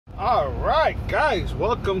Alright guys,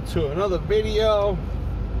 welcome to another video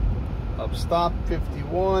of Stop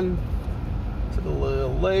 51. It's a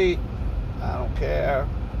little late, I don't care.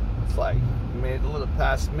 It's like a little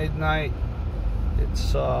past midnight.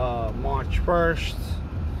 It's March 1st.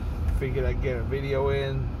 Figured I'd get a video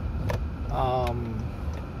in.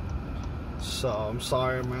 So I'm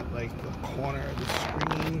sorry I'm at like the corner of the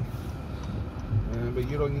screen. But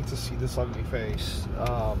you don't need to see this ugly face.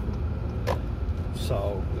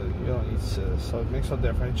 So you don't need to. So it makes no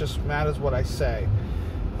difference. It just matters what I say.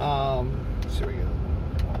 Let's see if we get a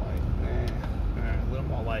little more light. Alright, a little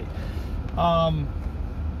more light.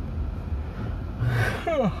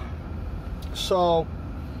 So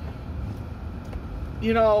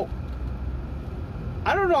you know,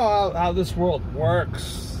 I don't know how this world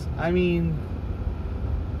works. I mean,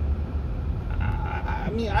 I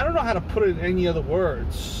don't know how to put it in any other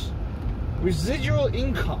words. Residual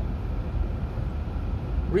income.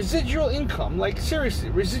 Residual income, like seriously,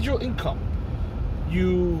 residual income.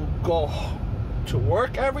 You go to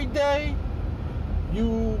work every day,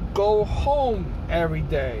 you go home every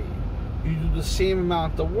day. You do the same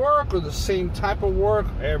amount of work or the same type of work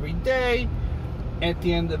every day. At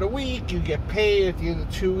the end of the week, you get paid. At the end of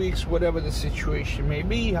 2 weeks, whatever the situation may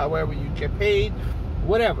be, however you get paid,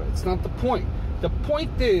 whatever. It's not the point. The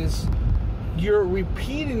point is, you're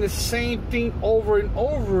repeating the same thing over and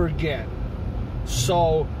over again.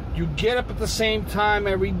 So you get up at the same time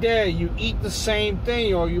every day, you eat the same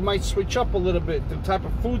thing, or you might switch up a little bit the type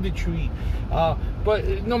of food that you eat.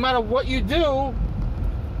 But no matter what you do,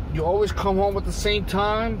 you always come home at the same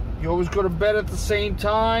time. You always go to bed at the same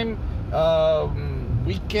time.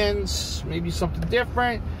 Weekends, maybe something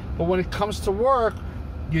different. But when it comes to work,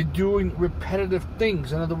 you're doing repetitive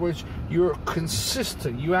things. In other words, you're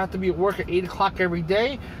consistent. You have to be at work at 8 o'clock every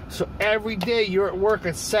day. So every day you're at work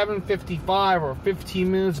at 7:55 or 15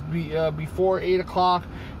 minutes before 8 o'clock.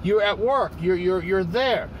 You're at work. You're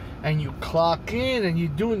there, and you clock in, and you're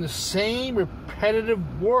doing the same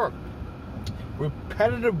repetitive work.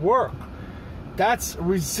 Repetitive work. That's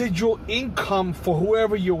residual income for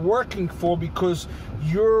whoever you're working for, because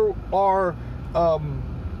you are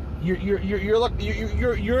you're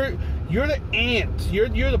the ant.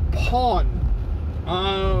 You're the pawn.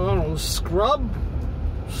 I don't know, scrub.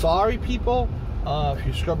 Sorry, people. If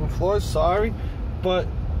you're scrubbing floors, sorry. But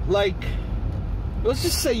like, let's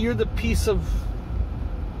just say you're the piece of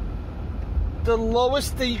the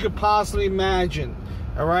lowest thing you could possibly imagine.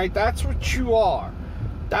 All right, that's what you are.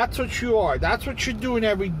 That's what you are. That's what you're doing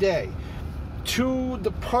every day. To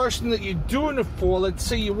the person that you're doing it for, let's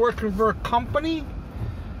say you're working for a company,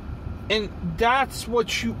 and that's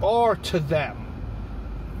what you are to them.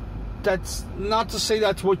 That's not to say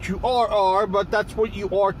that's what you are, but that's what you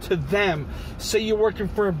are to them. Say you're working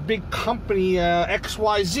for a big company,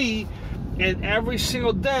 XYZ, and every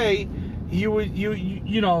single day you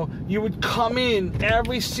would come in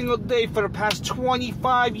every single day for the past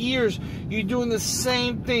 25 years. You're doing the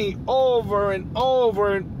same thing over and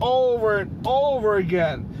over and over and over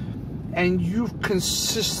again. And you've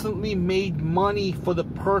consistently made money for the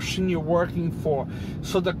person you're working for.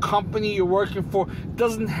 So the company you're working for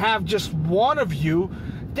doesn't have just one of you.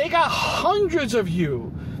 They got hundreds of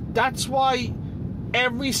you. That's why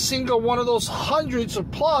every single one of those hundreds or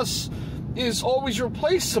plus is always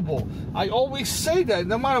replaceable. I always say that.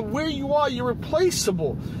 No matter where you are, you're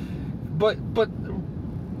replaceable. But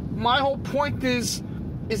my whole point is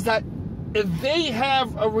that if they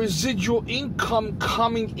have a residual income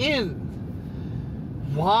coming in,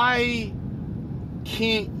 why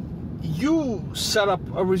can't you set up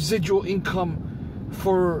a residual income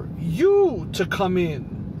for you to come in?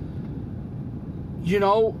 You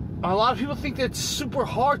know, a lot of people think that it's super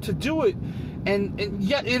hard to do it. And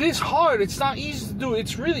yet it is hard. It's not easy to do it.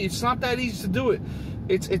 It's not that easy to do it.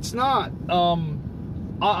 It's not.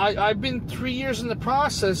 I've been 3 years in the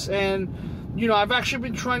process, and you know, I've actually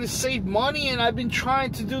been trying to save money, and I've been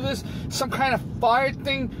trying to do this, some kind of FIRE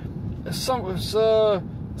thing. It's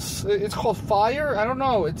called FIRE. I don't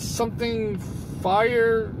know. It's something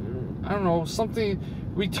FIRE. I don't know, something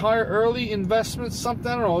retire early investment. Something,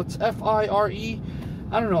 I don't know. It's FIRE.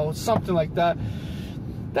 I don't know. It's something like that.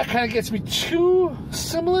 That kind of gets me too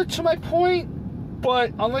similar to my point,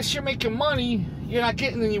 but unless you're making money, you're not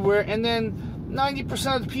getting anywhere. And then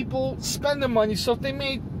 90% of the people spend their money. So if they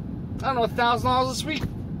made, I don't know, $1,000 this week,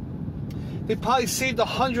 they probably saved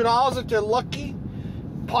 $100 if they're lucky.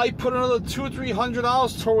 Probably put another $200 or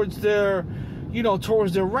 $300 towards their,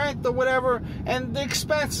 towards their rent or whatever. And the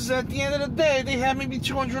expenses, at the end of the day, they have maybe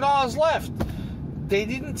 $200 left. They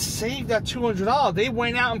didn't save that $200. They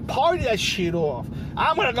went out and partied that shit off.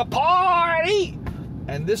 I'm gonna go party,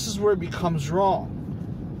 And this is where it becomes wrong.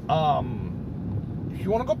 If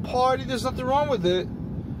you want to go party, there's nothing wrong with it.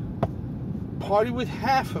 Party with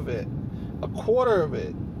half of it, a quarter of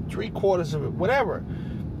it, 3/4 of it, whatever.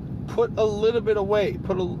 Put a little bit away.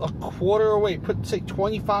 Put a quarter away. Put, say,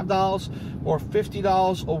 $25 or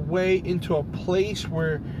 $50 away into a place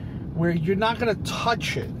where you're not going to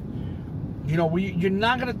touch it. You know, you're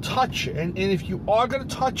not going to touch it. And if you are going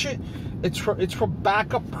to touch it, it's for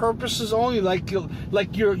backup purposes only. Like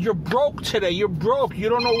you're broke today. You're broke. You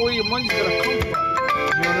don't know where your money's going to come from.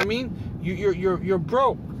 You know what I mean? You're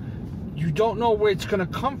broke. You don't know where it's going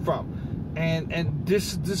to come from. And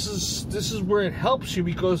this is where it helps you,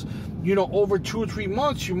 because, you know, over 2 or 3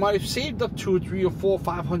 months you might have saved up $200 or $400 or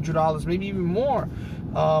 $500, maybe even more.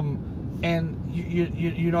 And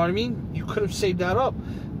you know what I mean? You could have saved that up.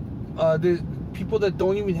 The people that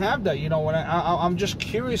don't even have that, you know, when I'm just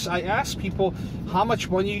curious, I ask people, how much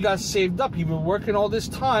money you got saved up? You've been working all this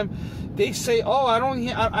time. They say, oh, I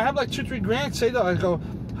have like 2-3 grand saved up. I go,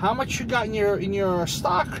 how much you got in your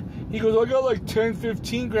stock? He goes, I got like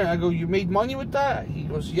 10-15 grand. I go, you made money with that? He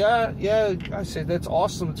goes, yeah. I said, that's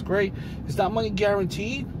awesome, it's great. Is that money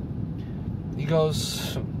guaranteed? He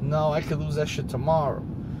goes, no, I could lose that shit tomorrow.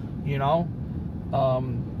 You know?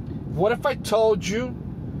 What if I told you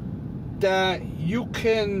that you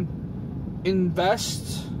can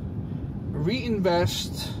invest,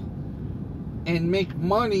 reinvest, and make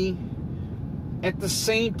money at the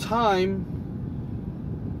same time?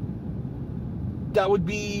 That would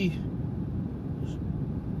be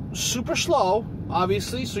super slow,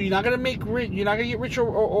 obviously. So you're not gonna get rich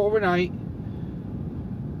overnight.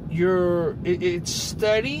 It's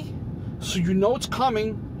steady, so you know it's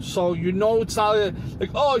coming. So you know it's not like,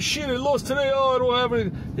 oh shit, I lost today. Oh, I don't have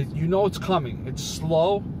it. You know it's coming. It's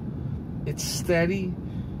slow, it's steady,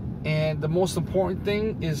 and the most important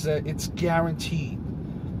thing is that it's guaranteed.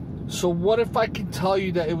 So what if I could tell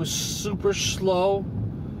you that it was super slow,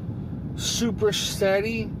 super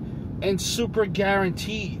steady, and super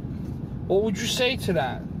guaranteed? What would you say to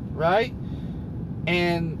that, right?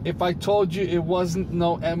 And if I told you it wasn't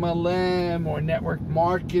no MLM or network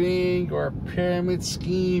marketing or a pyramid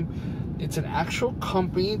scheme, it's an actual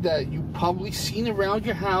company that you've probably seen around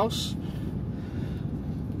your house,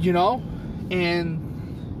 you know, and,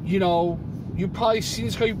 you know, you probably seen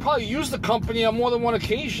this guy, you probably used the company on more than one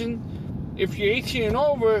occasion. If you're 18 and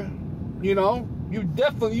over, you know, you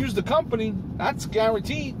definitely use the company. That's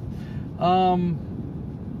guaranteed.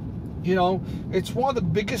 You know, it's one of the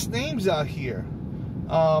biggest names out here.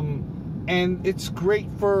 And it's great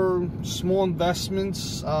for small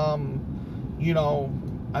investments. You know,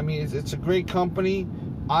 I mean, it's a great company.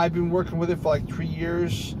 I've been working with it for like 3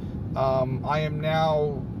 years. I am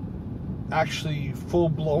now actually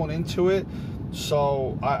full-blown into it.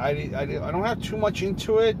 So I don't have too much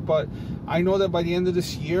into it, but I know that by the end of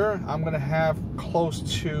this year, I'm going to have close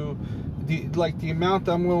to the amount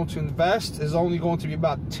that I'm going to invest is only going to be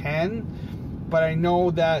about 10, but I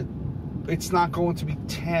know that it's not going to be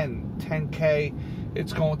 10K.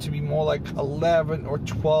 It's going to be more like 11 or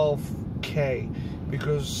 12K,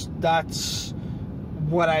 because that's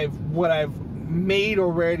what I've made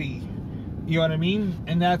already. You know what I mean?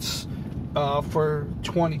 And that's for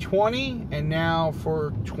 2020 and now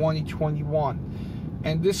for 2021.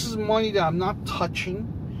 And this is money that I'm not touching.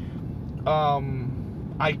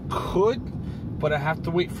 I could, but I have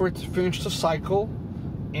to wait for it to finish the cycle.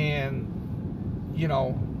 And, you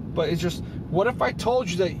know, but it's just, what if I told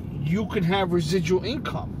you that you can have residual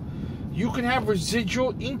income? You can have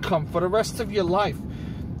residual income for the rest of your life.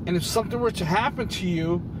 And if something were to happen to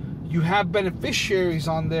you, you have beneficiaries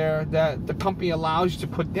on there that the company allows you to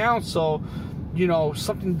put down. So, you know,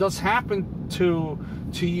 something does happen to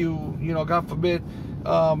you, you know, God forbid,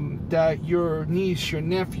 that your niece, your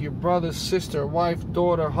nephew, your brother, sister, wife,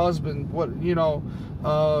 daughter, husband,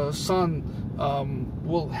 son,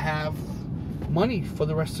 will have money for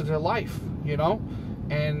the rest of their life, you know.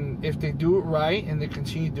 And if they do it right and they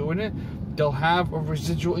continue doing it, they'll have a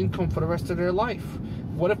residual income for the rest of their life.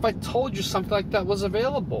 What if I told you something like that was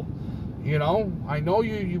available? You know, I know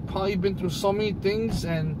you probably been through so many things,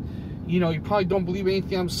 and, you know, you probably don't believe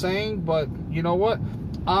anything I'm saying, but you know what?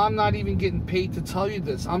 I'm not even getting paid to tell you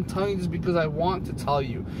this. I'm telling you this because I want to tell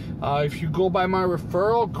you. If you go by my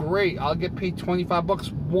referral, great. I'll get paid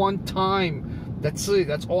 $25 one time. That's it.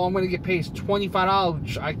 That's all I'm going to get paid is $25,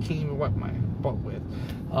 which I can't even wipe my butt with.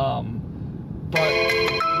 But,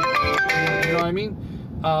 you know what I mean?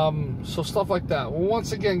 So stuff like that. Well,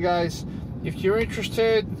 once again, guys, if you're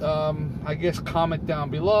interested, I guess comment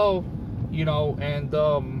down below, you know, and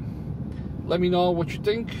let me know what you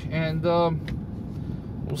think, and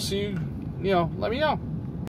we'll see you let me know.